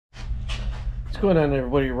going on,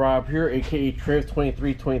 everybody? Rob here, aka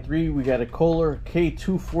Trev2323. We got a Kohler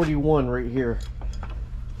K241 right here.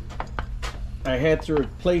 I had to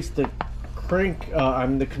replace the crank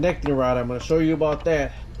on the connecting rod. I'm going to show you about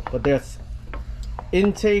that. But that's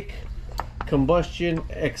intake, combustion,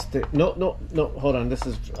 extake. No, hold on. This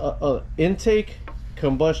is intake,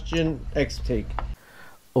 combustion, extake.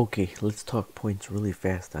 Okay, let's talk points really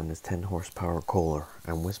fast on this 10 horsepower Kohler.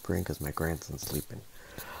 I'm whispering because my grandson's sleeping.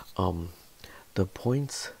 The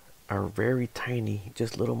points are very tiny,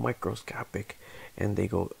 just little microscopic, and they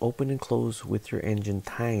go open and close with your engine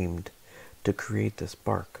timed to create the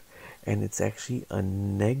spark. And it's actually a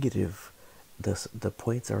negative. The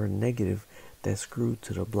points are a negative that's screwed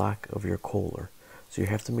to the block of your Kohler. So you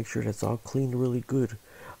have to make sure that's all cleaned really good.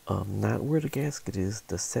 Not where the gasket is,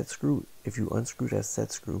 the set screw. If you unscrew that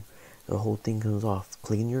set screw, the whole thing comes off.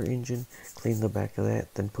 Clean your engine, clean the back of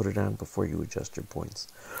that, then put it on before you adjust your points.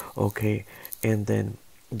 Okay, and then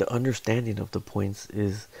the understanding of the points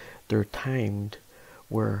is they're timed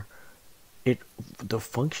where the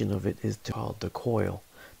function of it is to call the coil.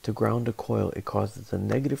 To ground the coil, it causes a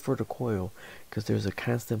negative for the coil because there's a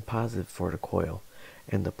constant positive for the coil.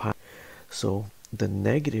 And so the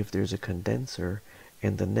negative, there's a condenser,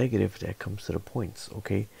 and the negative that comes to the points.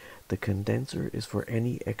 Okay, the condenser is for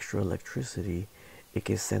any extra electricity. It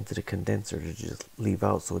gets sent to the condenser to just leave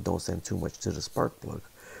out so it don't send too much to the spark plug.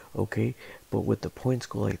 Okay, but with the points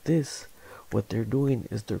go like this, what they're doing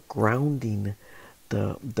is they're grounding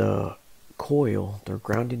the coil. They're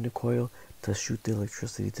grounding the coil to shoot the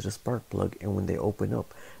electricity to the spark plug, and when they open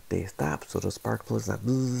up, they stop, so the spark plug's not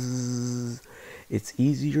bzzz. It's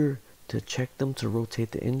easier to check them to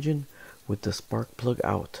rotate the engine with the spark plug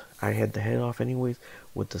out. I had the head off anyways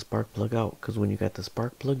with the spark plug out, because when you got the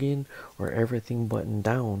spark plug in or everything buttoned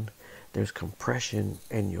down, there's compression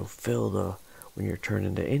and you'll feel when you're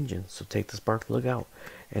turning the engine. So take the spark plug out,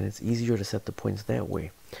 and it's easier to set the points that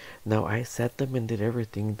way. Now I set them and did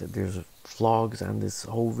everything. There's vlogs on this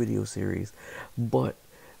whole video series, but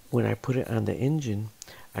when I put it on the engine,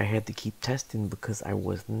 I had to keep testing because I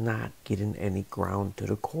was not getting any ground to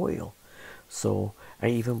the coil. So I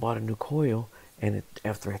even bought a new coil, and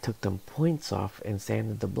after I took them points off and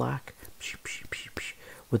sanded the block,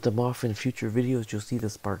 with them off in future videos, you'll see the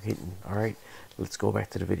spark hitting. Alright, let's go back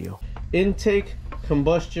to the video. Intake,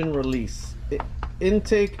 combustion, release.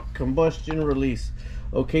 Intake, combustion, release.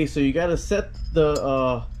 Okay, so you got to set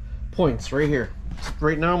the points right here.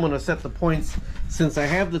 Right now I'm going to set the points. Since I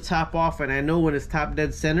have the top off and I know when it's top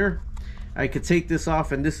dead center, I could take this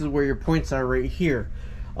off, and this is where your points are right here.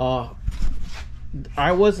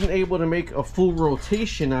 I wasn't able to make a full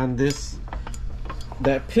rotation on this.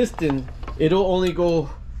 That piston, it'll only go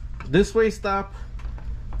this way stop,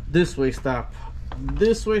 this way stop,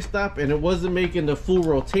 this way stop, and it wasn't making the full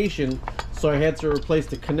rotation, so I had to replace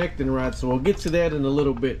the connecting rod. So we'll get to that in a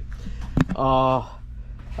little bit. I'm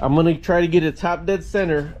gonna try to get it top dead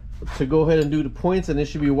center to go ahead and do the points, and it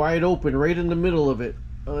should be wide open right in the middle of it.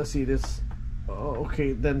 Let's see this.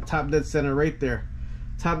 Okay, then top dead center right there.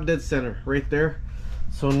 Top dead center right there.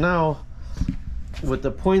 So now with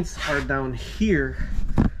the points are down here,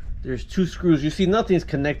 there's two screws. You see nothing's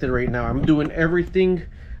connected right now. I'm doing everything.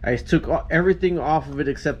 I took everything off of it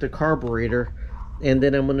except the carburetor, and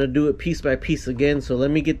then I'm gonna do it piece by piece again. So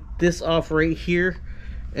let me get this off right here,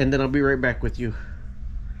 and then I'll be right back with you.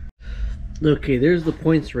 Okay, there's the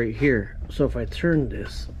points right here. So if I turn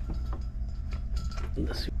this,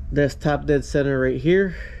 let's see, that's top dead center right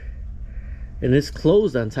here, and it's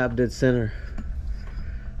closed on top dead center.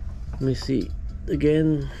 Let me see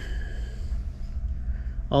again,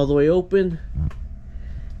 all the way open,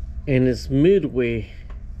 and it's midway.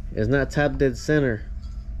 It's not top dead center.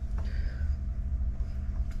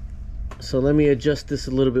 So let me adjust this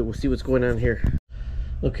a little bit. We'll see what's going on here.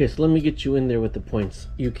 Okay, so let me get you in there with the points.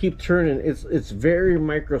 You keep turning. It's very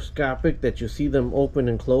microscopic that you see them open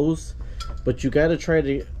and close, but you got to try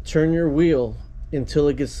to turn your wheel until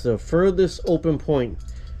it gets the furthest open point.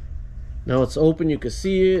 Now it's open, you can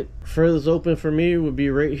see it. Furthest open for me would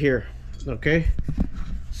be right here. Okay,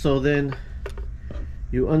 so then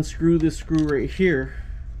you unscrew this screw right here.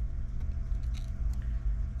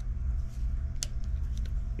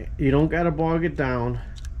 You don't got to bog it down.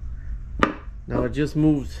 Now it just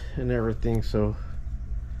moved and everything, so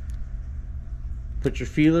put your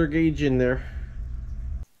feeler gauge in there.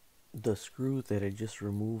 The screw that I just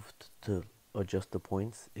removed to adjust the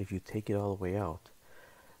points, if you take it all the way out,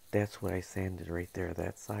 that's what I sanded right there,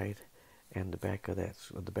 that side and the back of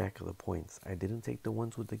the back of the points. I didn't take the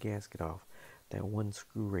ones with the gasket off. That one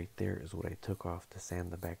screw right there is what I took off to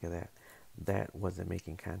sand the back of that. That wasn't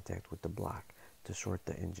making contact with the block to short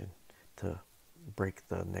the engine, to break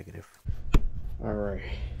the negative. All right,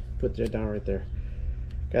 put that down right there.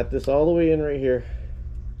 Got this all the way in right here.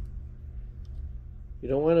 You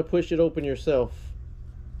don't want to push it open yourself.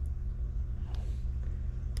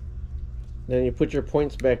 Then you put your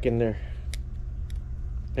points back in there.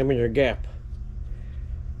 I mean your gap.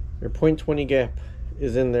 Your 0.20 gap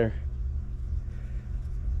is in there.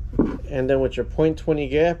 And then with your 0.20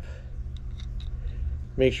 gap,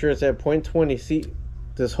 make sure it's at 0.20. See,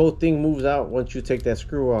 this whole thing moves out once you take that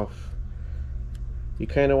screw off. You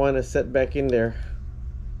kind of want to set back in there.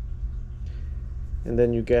 And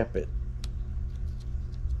then you gap it.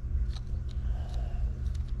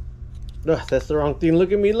 No, that's the wrong thing.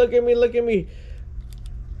 Look at me, look at me, look at me.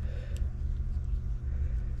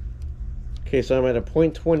 Okay, so I'm at a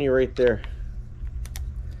 0.20 right there.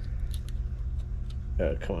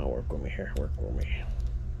 Come on, work with me here, work with me.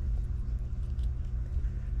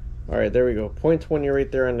 All right, there we go. 0.20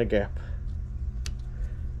 right there on the gap.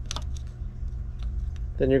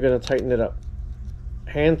 Then you're gonna tighten it up.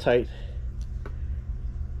 Hand tight.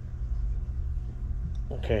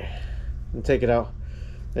 Okay, and take it out.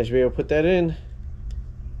 I should be able to put that in.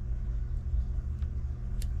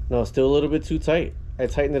 No, still a little bit too tight. I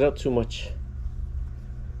tightened it up too much.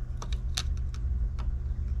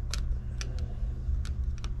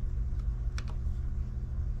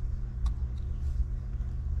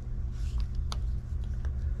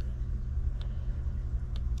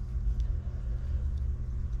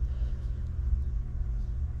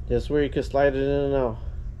 Just where you can slide it in and out.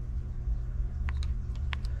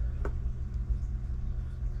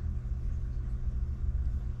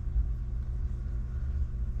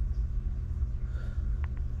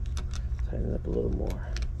 Tighten it up a little more.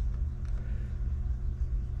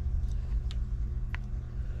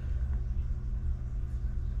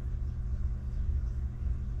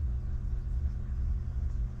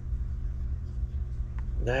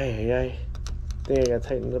 I think I gotta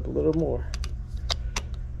tighten it up a little more.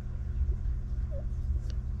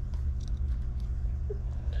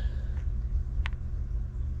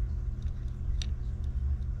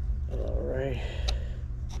 Alright.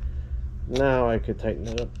 Now I could tighten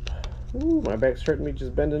it up. Ooh, my back's hurting me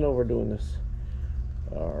just bending over doing this.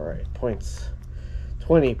 Alright, points.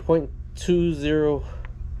 20.20.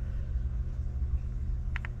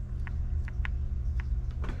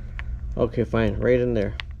 Okay, fine, right in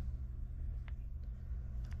there.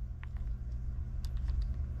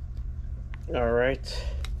 Alright.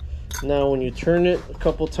 Now when you turn it a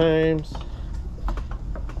couple times,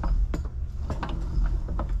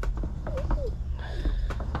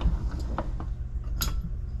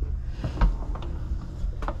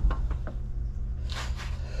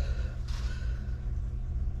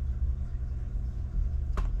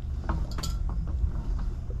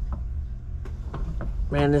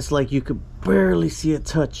 man, it's like you could barely see it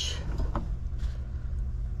touch.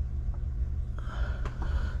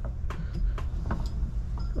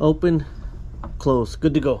 Open, close,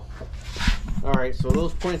 good to go. All right, so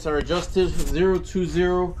those points are adjusted 0 to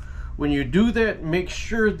 0. When you do that, make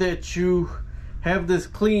sure that you have this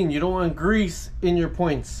clean. You don't want grease in your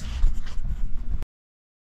points.